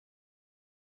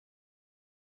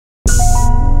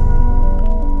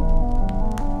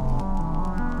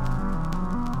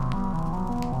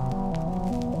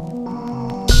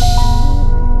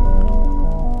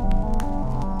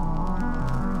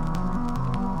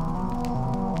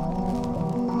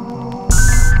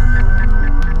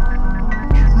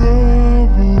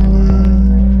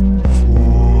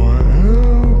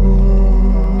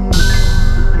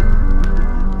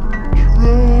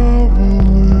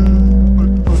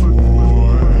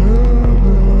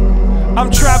I'm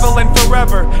traveling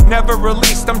forever, never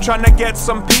released. I'm trying to get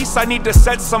some peace, I need to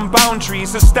set some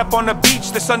boundaries. A step on a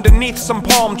beach that's underneath some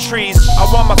palm trees. I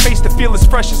want my face to feel as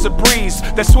fresh as a breeze.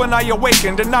 That's when I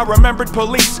awakened and I remembered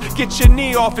police. Get your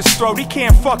knee off his throat, he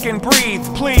can't fucking breathe,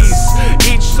 please.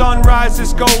 Each sunrise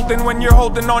is golden when you're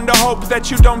holding on to hope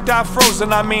that you don't die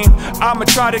frozen. I mean, I'ma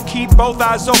try to keep both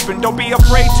eyes open. Don't be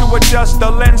afraid to adjust the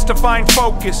lens to find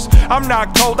focus. I'm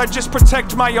not cold, I just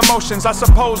protect my emotions. I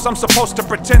suppose I'm supposed to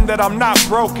pretend that I'm not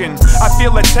broken. I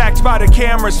feel attacked by the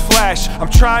camera's flash. I'm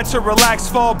trying to relax,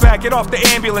 fall back, get off the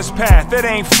ambulance path. It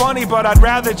ain't funny, but I'd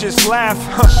rather just laugh.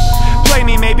 Play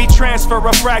me, maybe transfer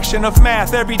a fraction of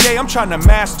math. Every day I'm trying to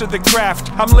master the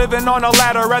craft. I'm living on a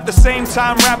ladder at the same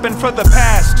time rapping for the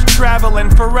past. Traveling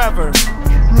forever.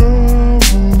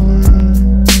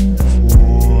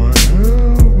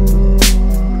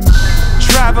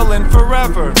 Traveling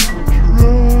forever.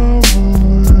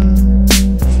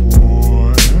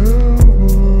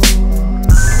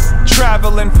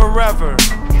 Traveling forever.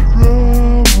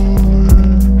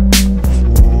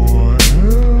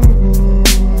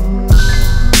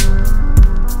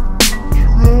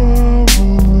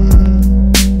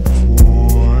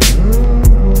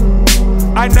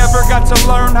 I never got to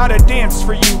learn how to dance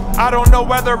for you. I don't know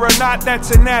whether or not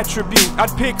that's an attribute. I'd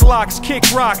pick locks, kick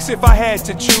rocks if I had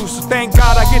to choose. So thank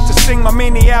God I get to sing my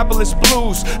Minneapolis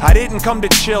blues. I didn't come to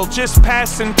chill, just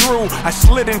passing through. I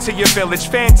slid into your village,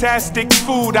 fantastic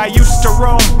food. I used to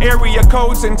roam area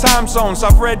codes and time zones.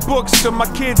 I've read books to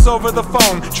my kids over the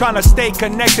phone, trying to stay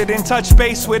connected and touch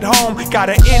base with home. Got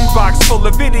an inbox full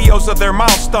of videos of their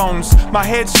milestones. My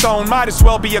headstone might as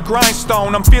well be a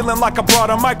grindstone. I'm feeling like I brought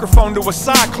a microphone to a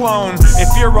cyclone.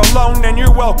 If you're alone, then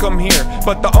you're welcome here.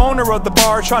 But the owner of the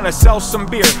bar trying to sell some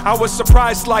beer. I was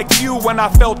surprised like you when I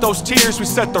felt those tears. We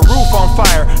set the roof on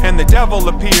fire and the devil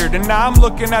appeared. And now I'm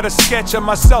looking at a sketch of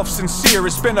myself sincere.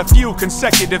 It's been a few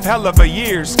consecutive hell of a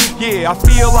years. Yeah, I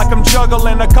feel like I'm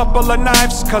juggling a couple of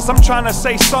knives, cause I'm trying to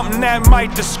say something that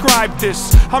might describe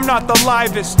this. I'm not the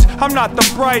livest, I'm not the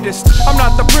brightest, I'm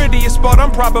not the prettiest, but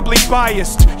I'm probably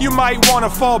biased. You might want to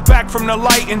fall back from the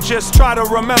light and just try to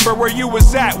remember where you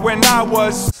was at when I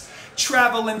was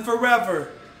traveling forever.